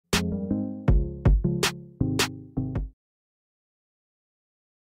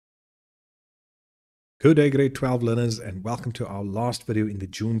Good day, grade 12 learners, and welcome to our last video in the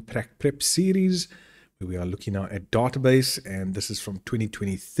JUNE Prac Prep series, where we are looking now at database, and this is from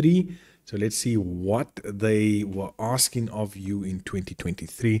 2023. So let's see what they were asking of you in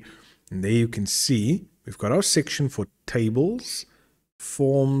 2023. And there you can see we've got our section for tables,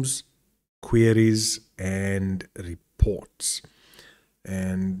 forms, queries, and reports.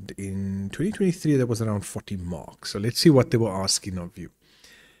 And in 2023, that was around 40 marks. So let's see what they were asking of you.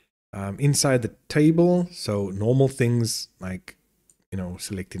 Inside the table, so normal things like,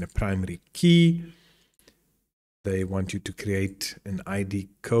 selecting a primary key. They want you to create an ID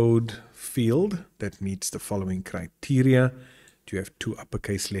code field that meets the following criteria. You have 2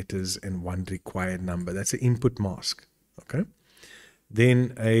 uppercase letters and 1 required number. That's an input mask. Okay.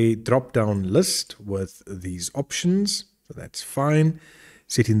 Then a drop-down list with these options. So that's fine.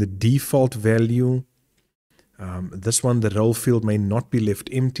 Setting the default value. This one, the role field may not be left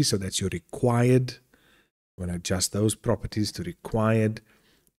empty, so that's your required. I'm going to adjust those properties to required.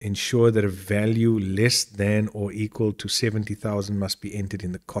 Ensure that a value less than or equal to 70,000 must be entered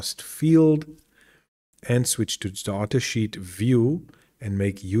in the cost field. And switch to data sheet view and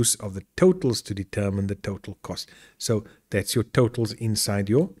make use of the totals to determine the total cost. So that's your totals inside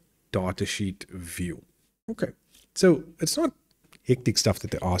your data sheet view. Okay, so it's not hectic stuff that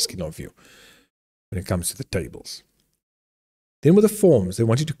they're asking of you when it comes to the tables. Then with the forms, they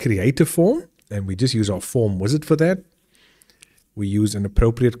want you to create a form, and we just use our form wizard for that. We use an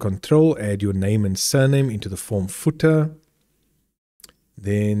appropriate control, add your name and surname into the form footer.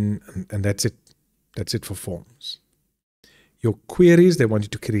 Then, and that's it. That's it for forms. Your queries, they want you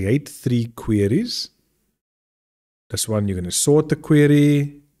to create 3 queries. This one, you're going to sort the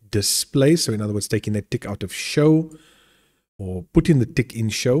query, display. So in other words, taking that tick out of show, or put in the tick in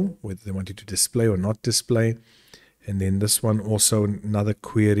show, whether they want you to display or not display. And then this one also another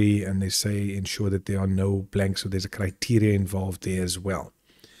query, and they say ensure that there are no blanks, so there's a criteria involved there as well.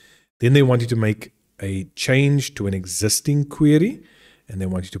 Then they want you to make a change to an existing query, and they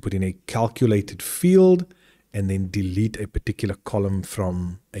want you to put in a calculated field and then delete a particular column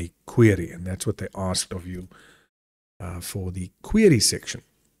from a query. And that's what they asked of you for the query section.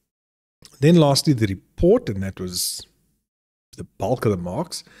 Then lastly, the report, and that was the bulk of the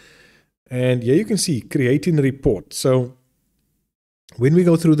marks. And here you can see creating the report. So when we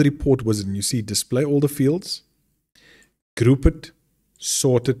go through the report wizard, you see display all the fields, group it,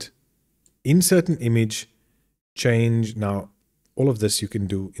 sort it, insert an image, change. Now, all of this you can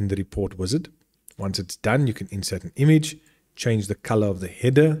do in the report wizard. Once it's done, you can insert an image, change the color of the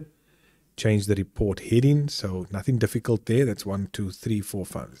header, change the report heading. So nothing difficult there. That's 1, 2, 3, 4,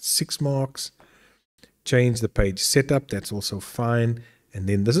 5, 6 marks. Change the page setup, that's also fine. And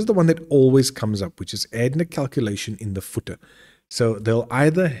then this is the one that always comes up, which is adding a calculation in the footer. So they'll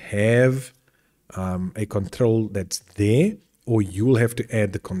either have a control that's there, or you'll have to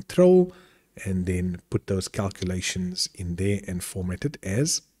add the control and then put those calculations in there and format it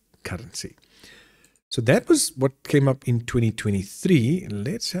as currency. So that was what came up in 2023.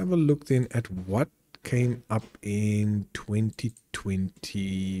 Let's have a look then at what came up in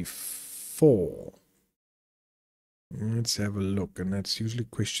 2024. Let's have a look, and that's usually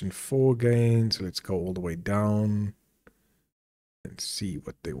question 4 again. So let's go all the way down and see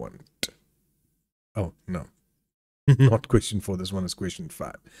what they want. Oh, no, not question 4. This one is question 5.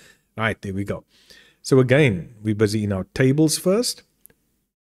 All right, there we go. So again, we're busy in our tables first.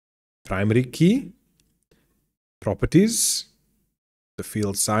 Primary key, properties. The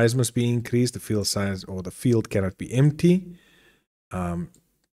field size must be increased. The field size or the field cannot be empty.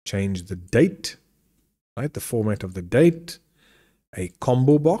 Change the date. Right, the format of the date, a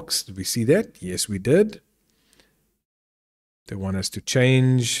combo box. Did we see that? Yes, we did. They want us to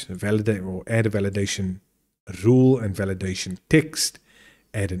change, validate, or add a validation rule and validation text,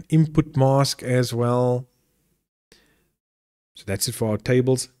 add an input mask as well. So that's it for our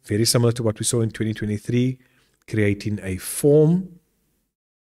tables. Very similar to what we saw in 2023, creating a form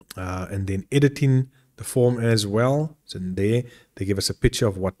and then editing the form as well. So in there, they give us a picture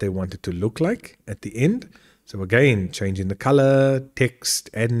of what they want it to look like at the end. So again, changing the color,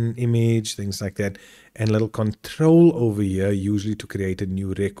 text, add an image, things like that. And a little control over here, usually to create a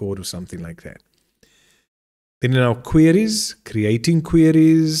new record or something like that. Then in our queries, creating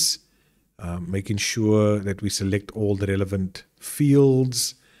queries, making sure that we select all the relevant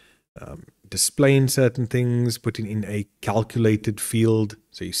fields, displaying certain things, putting in a calculated field.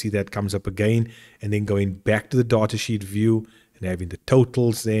 So you see that comes up again, and then going back to the data sheet view and having the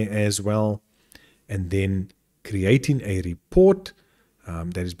totals there as well. And then creating a report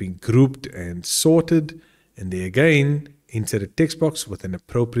that is being grouped and sorted. And there again, Insert a text box with an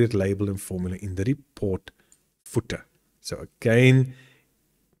appropriate label and formula in the report footer. So again,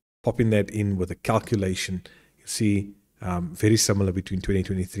 popping that in with a calculation, you see very similar between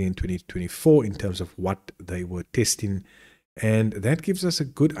 2023 and 2024 in terms of what they were testing. And that gives us a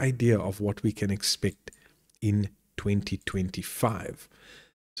good idea of what we can expect in 2025.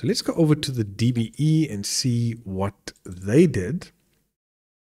 So let's go over to the DBE and see what they did.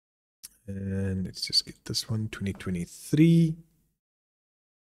 And let's just get this one, 2023.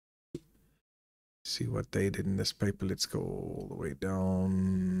 See what they did in this paper. Let's go all the way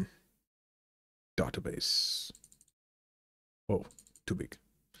down. Database. Oh, too big.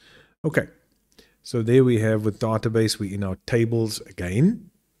 Okay. So there we have with database, we're in our tables again.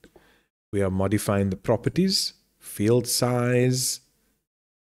 We are modifying the properties, field size,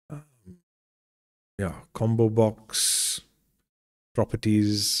 combo box,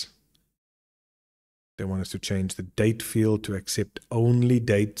 properties. They want us to change the date field to accept only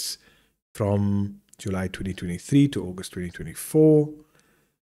dates from July 2023 to August 2024.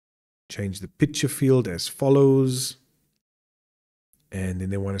 Change the picture field as follows. And then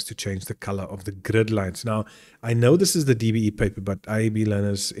they want us to change the color of the grid lines. Now, I know this is the DBE paper, but IAB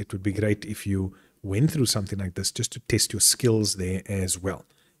learners, it would be great if you went through something like this just to test your skills there as well,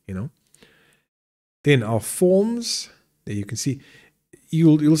 you know. Then our forms, there you can see,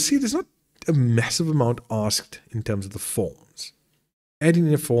 you'll see there's not a massive amount asked in terms of the forms. Adding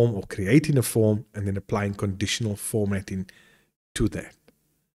in a form or creating a form and then applying conditional formatting to that.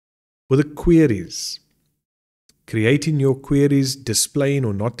 With the queries, creating your queries, displaying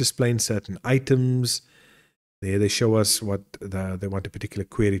or not displaying certain items. There they show us what they want a particular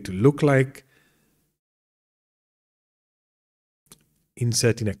query to look like.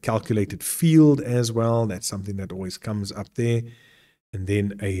 Inserting a calculated field as well. That's something that always comes up there. And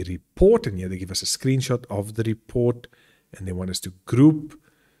then a report. And here they give us a screenshot of the report. And they want us to group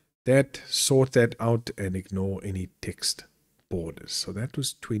that, sort that out, and ignore any text borders. So that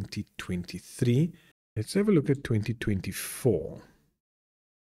was 2023. Let's have a look at 2024.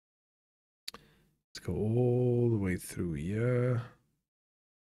 Let's go all the way through here.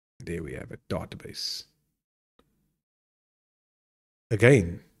 There we have it, database.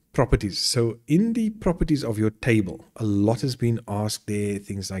 Again, properties. So in the properties of your table, a lot has been asked there.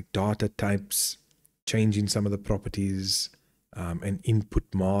 Things like data types, changing some of the properties, an input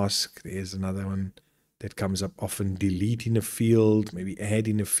mask. There's another one that comes up often. Deleting a field, maybe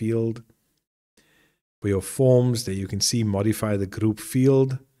adding a field. For your forms, there you can see modify the group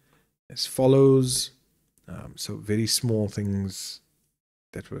field as follows. So very small things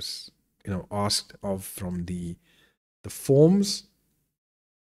that was asked of from the forms.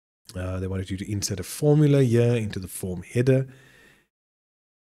 They wanted you to insert a formula here into the form header.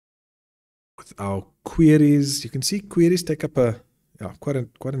 With our queries, you can see queries take up quite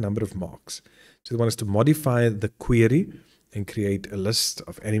a number of marks. So they want us to modify the query and create a list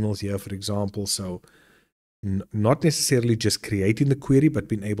of animals here, for example. So not necessarily just creating the query, but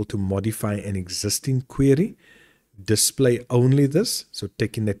being able to modify an existing query. Display only this, so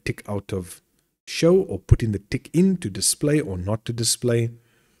taking that tick out of show or putting the tick in to display or not to display.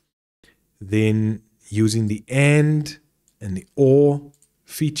 Then using the and the or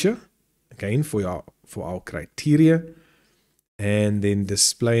feature, again for our criteria. And then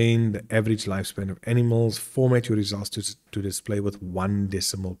displaying the average lifespan of animals. Format your results to display with 1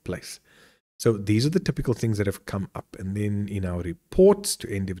 decimal place. So these are the typical things that have come up. And then in our reports,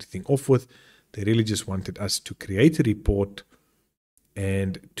 to end everything off with, they really just wanted us to create a report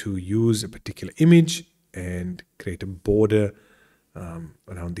and to use a particular image and create a border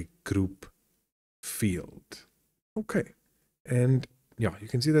around the group field. Okay. And yeah, you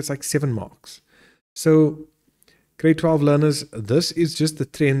can see that's like 7 marks. So grade 12 learners, this is just the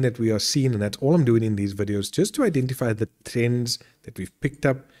trend that we are seeing, and that's all I'm doing in these videos, just to identify the trends that we've picked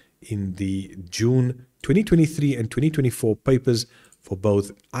up in the June 2023 and 2024 papers for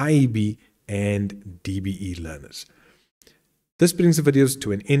both IAB and DBE learners. This brings the videos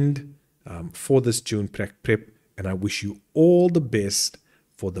to an end for this JUNE Prac Prep, and I wish you all the best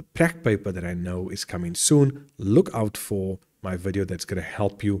for the Prac paper that I know is coming soon. Look out for my video that's going to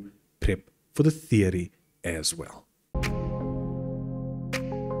help you prep for the theory as well.